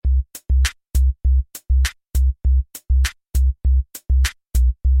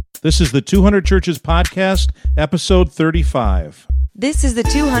This is the 200 Churches Podcast, episode 35. This is the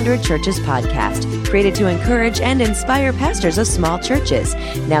 200 Churches Podcast, created to encourage and inspire pastors of small churches.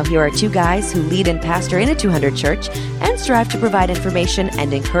 Now here are two guys who lead and pastor in a 200 church and strive to provide information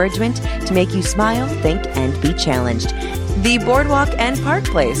and encouragement to make you smile, think, and be challenged. The Boardwalk and Park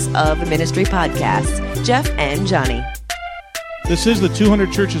Place of Ministry Podcasts, Jeff and Johnny. This is the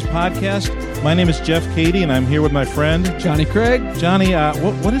 200 Churches Podcast. My name is Jeff Cady, and I'm here with my friend Johnny Craig. Johnny,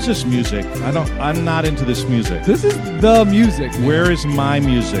 what is this music? I'm not into this music. This is the music. Man. Where is my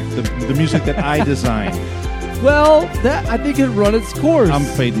music? The music that I designed. Well, that I think it run its course. I'm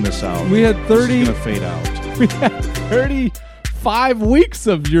fading this out. We had 30. It's gonna fade out. We had 35 weeks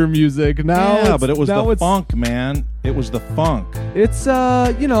of your music. Now, but it was the funk, man. It was the funk. It's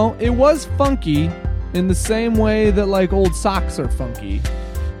it was funky in the same way that like old socks are funky.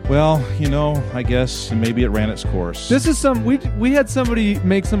 Well, I guess maybe it ran its course. This is we had somebody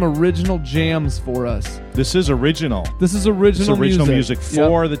make some original jams for us. This is original. This is original music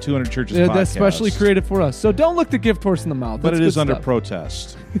for the 200 Churches Podcast. That's specially created for us. So don't look the gift horse in the mouth. But That's it is under stuff.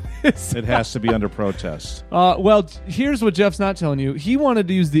 Protest. It has to be under protest. Well, here's what Jeff's not telling you. He wanted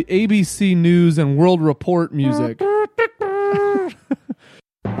to use the ABC News and World Report music.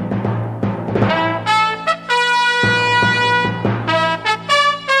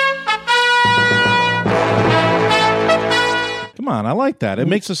 Come on, I like that. It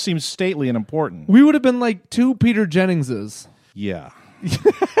makes us seem stately and important. We would have been like two Peter Jenningses. Yeah.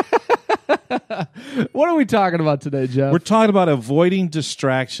 What are we talking about today, Jeff? We're talking about avoiding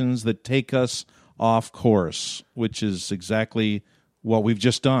distractions that take us off course, which is exactly what we've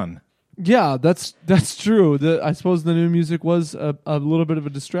just done. Yeah, that's true. I suppose the new music was a little bit of a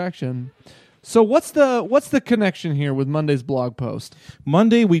distraction. So what's the connection here with Monday's blog post?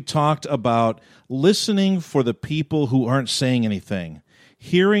 Monday we talked about listening for the people who aren't saying anything,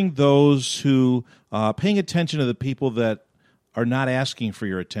 hearing those who paying attention to the people that are not asking for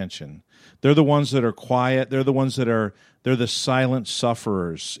your attention. They're the ones that are quiet. They're the ones they're the silent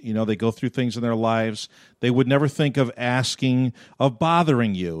sufferers. They go through things in their lives. They would never think of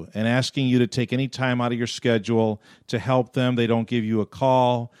bothering you and asking you to take any time out of your schedule to help them. They don't give you a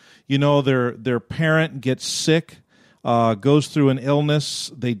call. Their parent gets sick, goes through an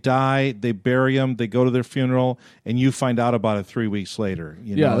illness, they die, they bury them, they go to their funeral, and you find out about it 3 weeks later.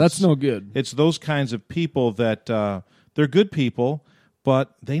 That's no good. It's those kinds of people that they're good people,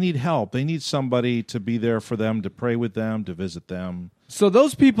 but they need help. They need somebody to be there for them, to pray with them, to visit them. So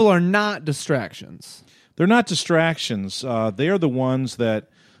those people are not distractions. They're not distractions. They are the ones that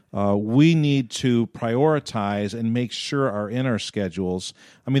we need to prioritize and make sure are in our schedules.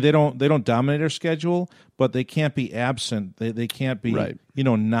 I mean, they don't dominate our schedule, but they can't be absent. They can't be, right.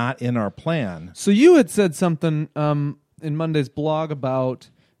 Not in our plan. So you had said something in Monday's blog about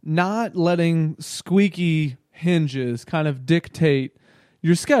not letting squeaky hinges kind of dictate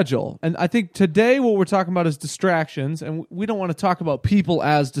your schedule. And I think today what we're talking about is distractions, and we don't want to talk about people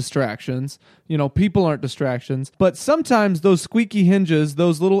as distractions. People aren't distractions. But sometimes those squeaky hinges,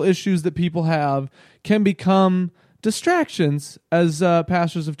 those little issues that people have, can become distractions as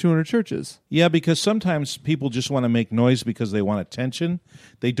pastors of 200 churches. Yeah, because sometimes people just want to make noise because they want attention.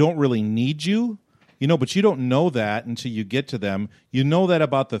 They don't really need you. But you don't know that until you get to them. You know that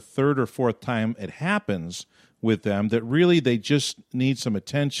about the third or fourth time it happens with them, that really they just need some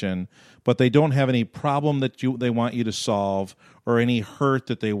attention, but they don't have any problem that they want you to solve or any hurt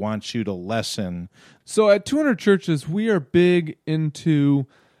that they want you to lessen. So at 200 churches, we are big into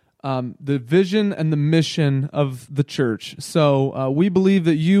the vision and the mission of the church. So we believe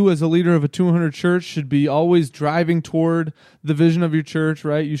that you as a leader of a 200 church should be always driving toward the vision of your church,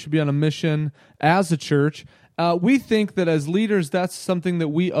 right? You should be on a mission as a church. We think that as leaders, that's something that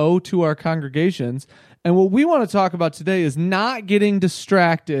we owe to our congregations. And what we want to talk about today is not getting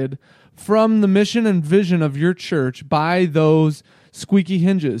distracted from the mission and vision of your church by those squeaky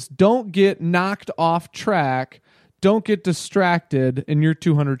hinges. Don't get knocked off track. Don't get distracted in your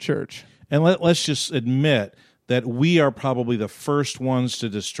 200 church. And let's just admit that we are probably the first ones to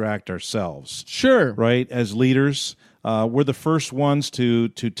distract ourselves. Sure. Right? As leaders, we're the first ones to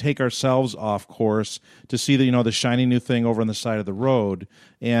take ourselves off course, to see the shiny new thing over on the side of the road.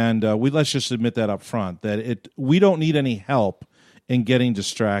 And let's just admit that up front, that we don't need any help in getting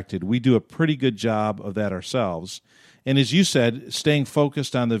distracted. We do a pretty good job of that ourselves. And as you said, staying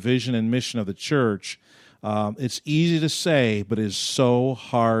focused on the vision and mission of the church, it's easy to say, but is so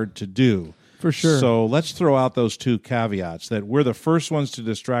hard to do. For sure. So let's throw out those two caveats, that we're the first ones to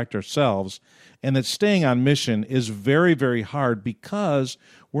distract ourselves, and that staying on mission is very, very hard because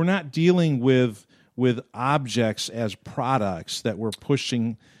we're not dealing with with objects as products that we're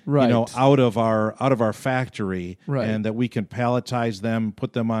pushing, Right. out of our factory, Right. and that we can palletize them,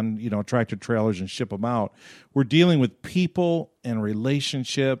 put them on, tractor trailers and ship them out. We're dealing with people and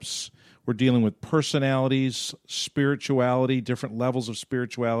relationships. We're dealing with personalities, spirituality, different levels of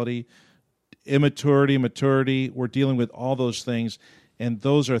spirituality, immaturity, maturity. We're dealing with all those things, and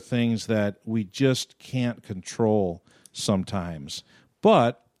those are things that we just can't control sometimes.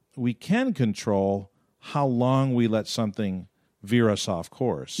 But we can control how long we let something veer us off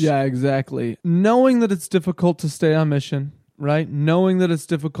course. Yeah, exactly. Knowing that it's difficult to stay on mission, right? Knowing that it's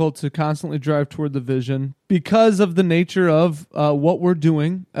difficult to constantly drive toward the vision because of the nature of what we're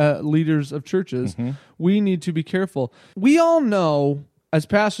doing, leaders of churches, we need to be careful. We all know, as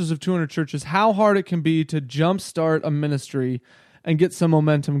pastors of 200 churches, how hard it can be to jumpstart a ministry and get some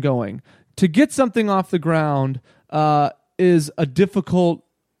momentum going. To get something off the ground is a difficult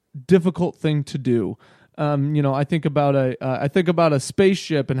thing to do. I think about a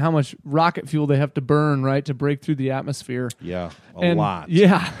spaceship and how much rocket fuel they have to burn, right, to break through the atmosphere. Yeah, a lot.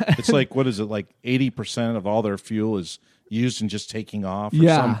 Yeah, it's like, what is it, like 80% of all their fuel is used in just taking off? Or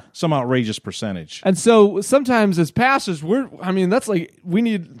Yeah. some outrageous percentage. And so sometimes as pastors, that's like we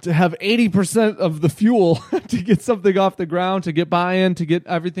need to have 80% of the fuel to get something off the ground, to get buy-in, to get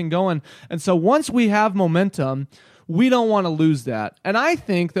everything going. And so once we have momentum, we don't want to lose that. And I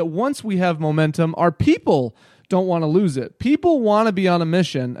think that once we have momentum, our people don't want to lose it. People want to be on a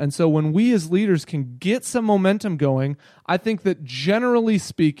mission. And so when we as leaders can get some momentum going, I think that generally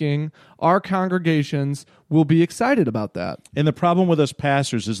speaking, our congregations will be excited about that. And the problem with us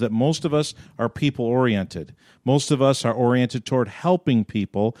pastors is that most of us are people-oriented. Most of us are oriented toward helping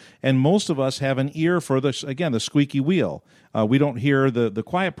people, and most of us have an ear for, the squeaky wheel. We don't hear the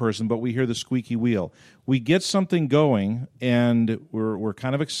quiet person, but we hear the squeaky wheel. We get something going, and we're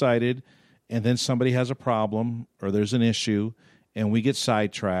kind of excited, and then somebody has a problem or there's an issue, and we get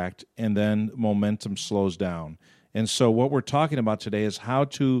sidetracked, and then momentum slows down. And so what we're talking about today is how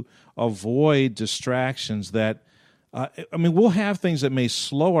to avoid distractions that, we'll have things that may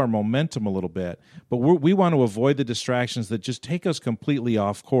slow our momentum a little bit, but we want to avoid the distractions that just take us completely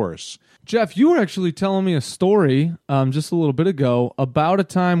off course. Jeff, you were actually telling me a story just a little bit ago about a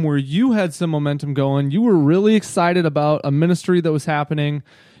time where you had some momentum going. You were really excited about a ministry that was happening.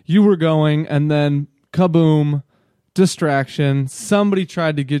 You were going, and then kaboom, distraction. Somebody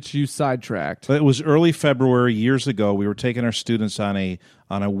tried to get you sidetracked. It was early February years ago. We were taking our students on a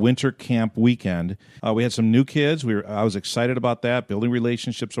winter camp weekend. We had some new kids. I was excited about that, building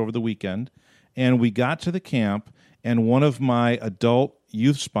relationships over the weekend. And we got to the camp, and one of my adult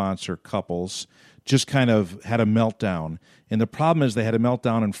youth sponsor couples just kind of had a meltdown. And the problem is they had a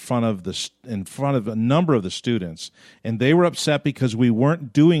meltdown in front of a number of the students. And they were upset because we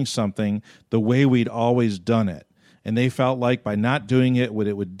weren't doing something the way we'd always done it. And they felt like by not doing it, it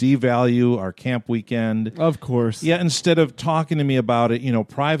would devalue our camp weekend. Of course. Yeah, instead of talking to me about it,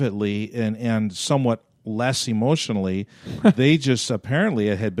 privately and somewhat less emotionally, they just apparently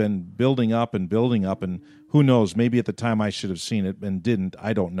it had been building up, and who knows, maybe at the time I should have seen it and didn't,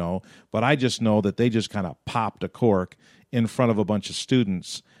 I don't know. But I just know that they just kind of popped a cork in front of a bunch of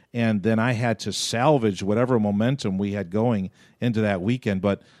students. And then I had to salvage whatever momentum we had going into that weekend.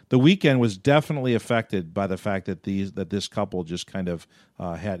 But the weekend was definitely affected by the fact that this couple just kind of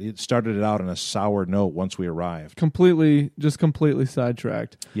started it out on a sour note once we arrived. Completely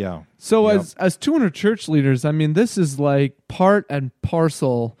sidetracked. Yeah. So as 200 church leaders, this is like part and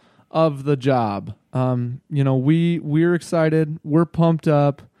parcel of the job. We're excited, we're pumped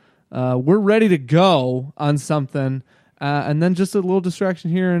up, we're ready to go on something. And then just a little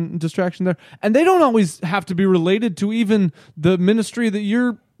distraction here and distraction there. And they don't always have to be related to even the ministry that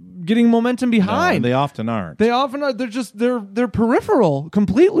you're getting momentum behind. No, and they often aren't. They often are. They're peripheral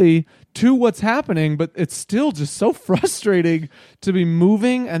completely to what's happening, but it's still just so frustrating to be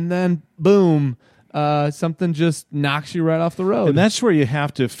moving and then boom, something just knocks you right off the road. And that's where you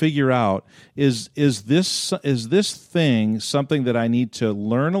have to figure out, is this thing something that I need to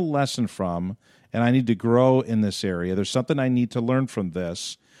learn a lesson from, and I need to grow in this area? There's something I need to learn from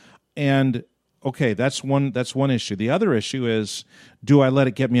this. And okay, that's one issue. The other issue is, do I let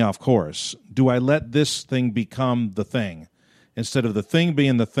it get me off course? Do I let this thing become the thing? Instead of the thing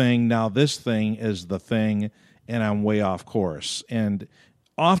being the thing, now this thing is the thing, and I'm way off course. And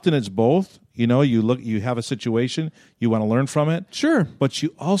often it's both. You have a situation, you want to learn from it. Sure. But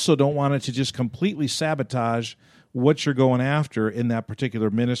you also don't want it to just completely sabotage what you're going after in that particular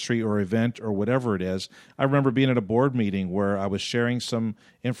ministry or event or whatever it is. I remember being at a board meeting where I was sharing some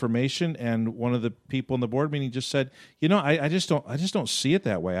information, and one of the people in the board meeting just said, I just don't see it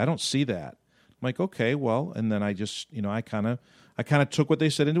that way. I don't see that. like, okay, well, and then I just, I kind of took what they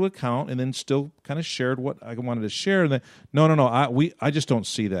said into account, and then still kind of shared what I wanted to share. And then, no, I just don't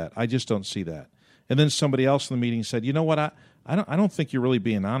see that. I just don't see that. And then somebody else in the meeting said, you know what, I don't think you're really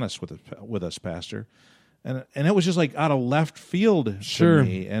being honest with us, Pastor. And it was just like out of left field to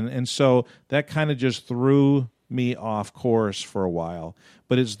me, and so that kind of just threw me off course for a while.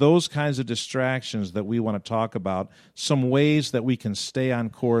 But it's those kinds of distractions that we want to talk about, some ways that we can stay on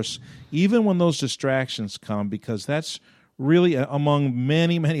course even when those distractions come, because that's really, among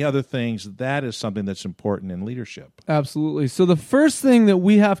many, many other things, that is something that's important in leadership. Absolutely. So the first thing that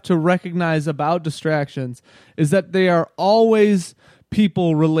we have to recognize about distractions is that they are always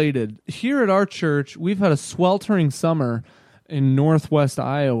people related. Here at our church, we've had a sweltering summer in Northwest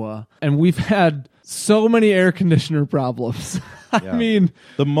Iowa, and we've had so many air conditioner problems. I mean,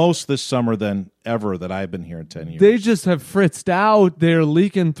 the most this summer than ever that I've been here in 10 years. They just have fritzed out. They're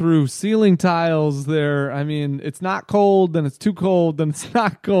leaking through ceiling tiles. It's not cold, then it's too cold, then it's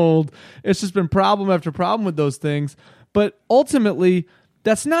not cold. It's just been problem after problem with those things. But ultimately,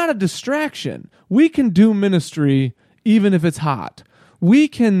 that's not a distraction. We can do ministry even if it's hot. We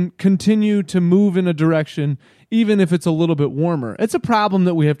can continue to move in a direction even if it's a little bit warmer. It's a problem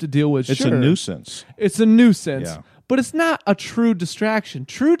that we have to deal with. It's a nuisance. It's a nuisance. Yeah. But it's not a true distraction.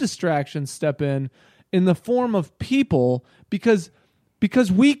 True distractions step in the form of people because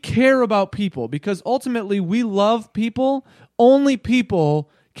we care about people, because ultimately we love people. Only people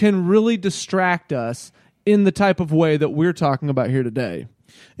can really distract us in the type of way that we're talking about here today.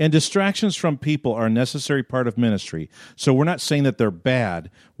 And distractions from people are a necessary part of ministry. So we're not saying that they're bad.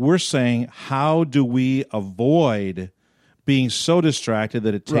 We're saying, how do we avoid being so distracted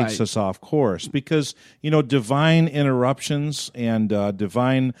that it takes us off course? Because, divine interruptions and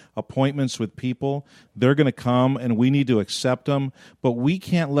divine appointments with people, they're going to come, and we need to accept them. But we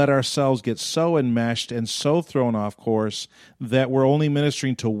can't let ourselves get so enmeshed and so thrown off course that we're only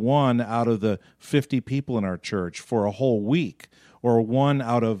ministering to one out of the 50 people in our church for a whole week, or one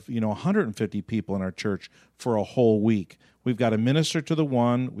out of 150 people in our church for a whole week. We've got to minister to the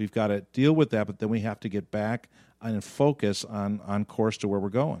one. We've got to deal with that, but then we have to get back and focus on course to where we're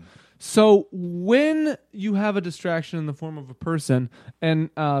going. So when you have a distraction in the form of a person, and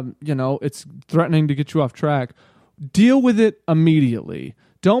it's threatening to get you off track, deal with it immediately.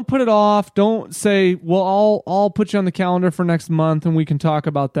 Don't put it off. Don't say, well, I'll put you on the calendar for next month and we can talk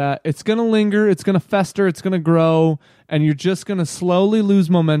about that. It's going to linger. It's going to fester. It's going to grow. And you're just going to slowly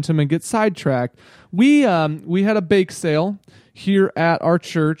lose momentum and get sidetracked. We had a bake sale here at our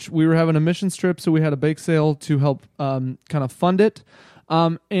church. We were having a missions trip, so we had a bake sale to help kind of fund it.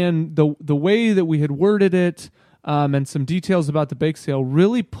 And the way that we had worded it and some details about the bake sale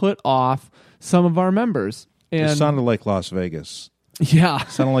really put off some of our members. And it sounded like Las Vegas. Yeah.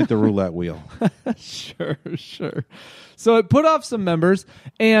 Sounded like the roulette wheel. Sure. So it put off some members,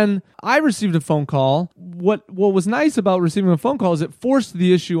 and I received a phone call. What was nice about receiving a phone call is it forced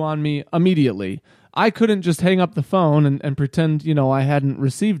the issue on me immediately. I couldn't just hang up the phone and pretend, I hadn't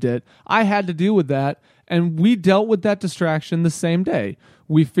received it. I had to deal with that, and we dealt with that distraction the same day.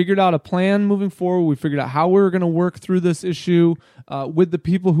 We figured out a plan moving forward. We figured out how we were going to work through this issue with the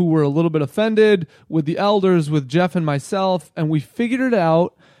people who were a little bit offended, with the elders, with Jeff and myself, and we figured it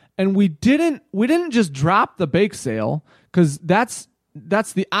out. And we didn't just drop the bake sale, because that's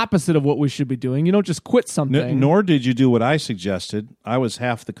the opposite of what we should be doing. You don't just quit something. Nor did you do what I suggested. I was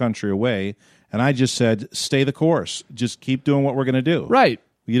half the country away, and I just said, stay the course. Just keep doing what we're going to do. Right.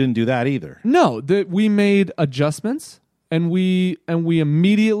 You didn't do that either. No, we made adjustments, and we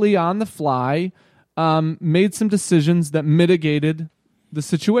immediately on the fly made some decisions that mitigated the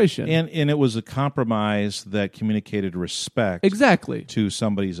situation. And it was a compromise that communicated respect exactly to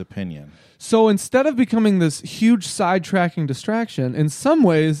somebody's opinion. So instead of becoming this huge sidetracking distraction, in some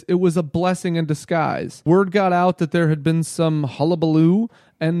ways it was a blessing in disguise. Word got out that there had been some hullabaloo,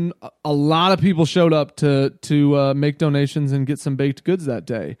 and a lot of people showed up to make donations and get some baked goods that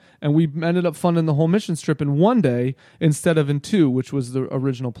day. And we ended up funding the whole mission trip in one day instead of in two, which was the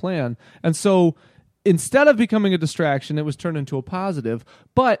original plan. And so instead of becoming a distraction, it was turned into a positive.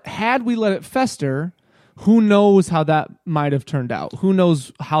 But had we let it fester, who knows how that might have turned out? Who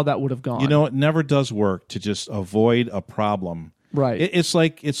knows how that would have gone? It never does work to just avoid a problem. Right. It's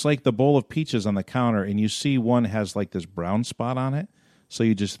like the bowl of peaches on the counter, and you see one has like this brown spot on it. So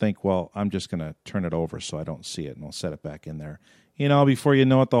you just think, well, I'm just going to turn it over so I don't see it, and I'll set it back in there. Before you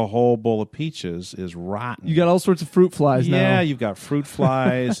know it, the whole bowl of peaches is rotten. You got all sorts of fruit flies now. Yeah, you've got fruit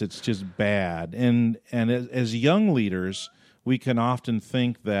flies. It's just bad. And as young leaders, we can often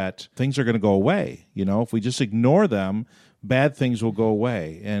think that things are going to go away. If we just ignore them, bad things will go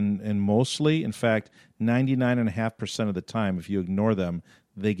away. And mostly, in fact, 99.5% of the time, if you ignore them,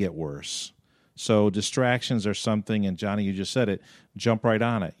 they get worse. So distractions are something, and Johnny, you just said it, jump right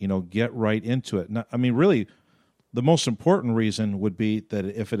on it. Get right into it. Really, the most important reason would be that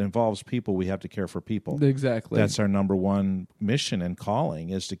if it involves people, we have to care for people. Exactly. That's our number one mission and calling,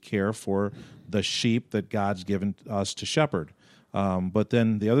 is to care for the sheep that God's given us to shepherd. But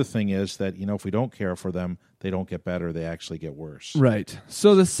then the other thing is that, if we don't care for them, they don't get better. They actually get worse. Right.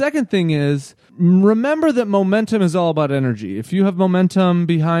 So the second thing is, remember that momentum is all about energy. If you have momentum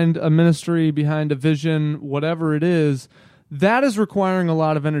behind a ministry, behind a vision, whatever it is, that is requiring a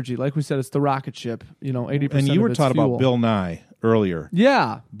lot of energy. Like we said, it's the rocket ship, 80% And you were of its taught fuel. about Bill Nye earlier.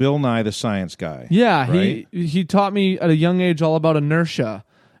 Yeah. Bill Nye, the science guy. Yeah. Right? He taught me at a young age all about inertia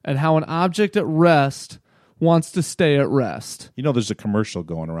and how an object at rest wants to stay at rest. There's a commercial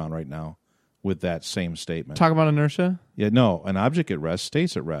going around right now with that same statement. Talk about inertia? Yeah, no, an object at rest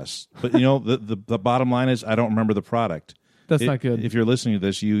stays at rest. But, the bottom line is I don't remember the product. That's not good. If you're listening to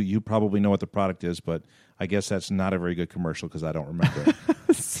this, you probably know what the product is, but I guess that's not a very good commercial because I don't remember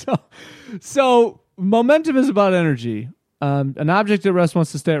it. So momentum is about energy. An object at rest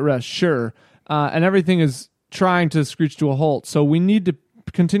wants to stay at rest, sure. And everything is trying to screech to a halt. So we need to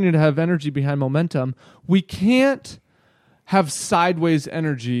continue to have energy behind momentum. We can't have sideways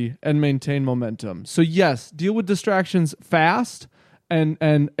energy and maintain momentum. So yes, deal with distractions fast and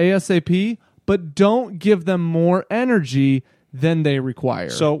ASAP, but don't give them more energy than they require.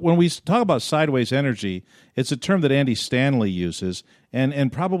 So when we talk about sideways energy, it's a term that Andy Stanley uses,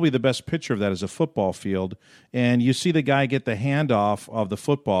 and probably the best picture of that is a football field, and you see the guy get the handoff of the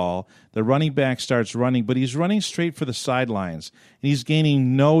football, the running back starts running, but he's running straight for the sidelines, and he's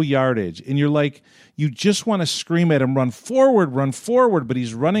gaining no yardage, and you're like, you just want to scream at him, run forward, but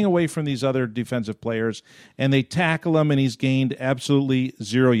he's running away from these other defensive players, and they tackle him, and he's gained absolutely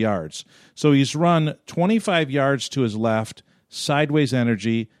 0 yards. So he's run 25 yards to his left, sideways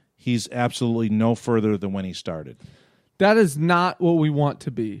energy, he's absolutely no further than when he started. That is not what we want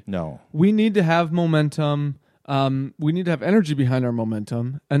to be. No. We need to have momentum. We need to have energy behind our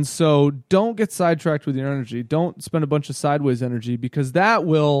momentum. And so don't get sidetracked with your energy. Don't spend a bunch of sideways energy, because that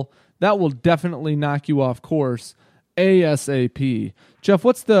will definitely knock you off course ASAP. Jeff,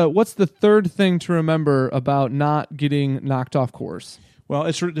 what's the third thing to remember about not getting knocked off course? Well,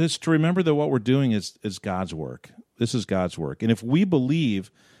 it's to remember that what we're doing is God's work. This is God's work. And if we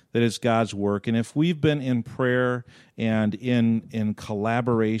believe that it's God's work, and if we've been in prayer and in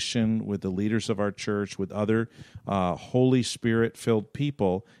collaboration with the leaders of our church, with other Holy Spirit-filled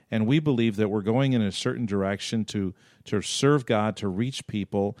people, and we believe that we're going in a certain direction to serve God, to reach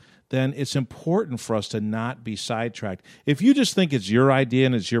people, then it's important for us to not be sidetracked. If you just think it's your idea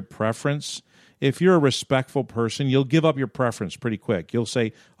and it's your preference, if you're a respectful person, you'll give up your preference pretty quick. You'll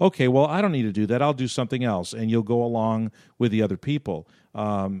say, okay, well, I don't need to do that. I'll do something else. And you'll go along with the other people.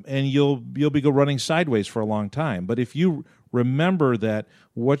 And you'll be running sideways for a long time. But if you remember that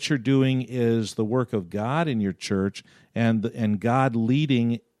what you're doing is the work of God in your church and God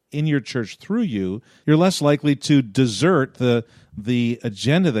leading in your church through you, you're less likely to desert the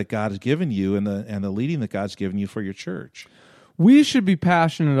agenda that God has given you and the leading that God's given you for your church. We should be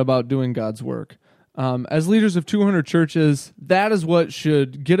passionate about doing God's work. As leaders of 200 churches, that is what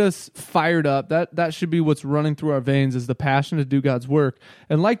should get us fired up. That should be what's running through our veins, is the passion to do God's work.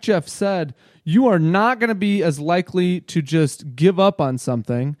 And like Jeff said, you are not going to be as likely to just give up on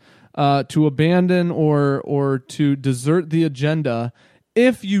something, to abandon or to desert the agenda,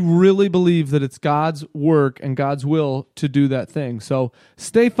 if you really believe that it's God's work and God's will to do that thing. So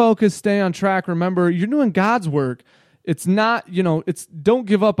stay focused, stay on track. Remember, you're doing God's work. It's not, don't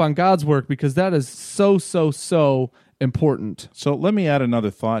give up on God's work, because that is so important. So let me add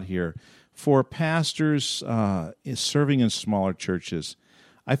another thought here. For pastors serving in smaller churches,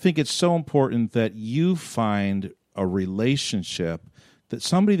 I think it's so important that you find a relationship, that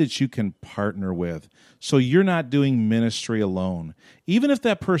somebody that you can partner with, so you're not doing ministry alone. Even if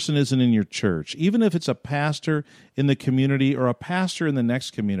that person isn't in your church, even if it's a pastor in the community or a pastor in the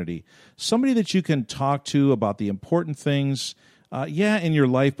next community, somebody that you can talk to about the important things, in your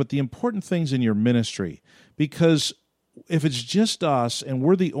life, but the important things in your ministry. Because if it's just us and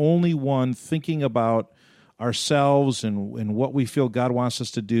we're the only one thinking about ourselves and what we feel God wants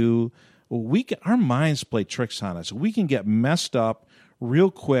us to do, our minds play tricks on us. We can get messed up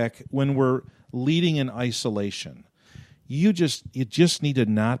real quick when we're leading in isolation. You just need to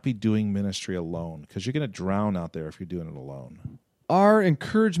not be doing ministry alone, because you're going to drown out there if you're doing it alone. Our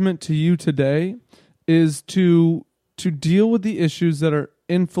encouragement to you today is to deal with the issues that are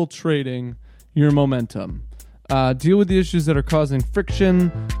infiltrating your momentum. deal with the issues that are causing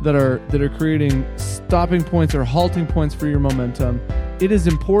friction, that are creating stopping points or halting points for your momentum. It is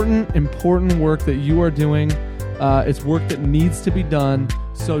important work that you are doing. It's work that needs to be done.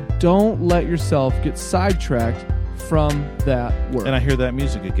 So don't let yourself get sidetracked from that work. And I hear that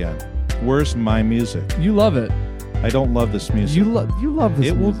music again. Where's my music? You love it. I don't love this music. You love this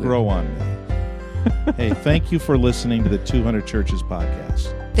It music. will grow on me. Hey, thank you for listening to the 200 Churches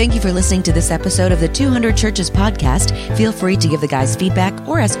podcast. Thank you for listening to this episode of the 200 Churches podcast. Feel free to give the guys feedback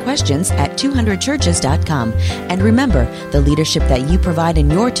or ask questions at 200churches.com. And remember, the leadership that you provide in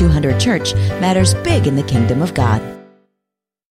your 200 church matters big in the kingdom of God.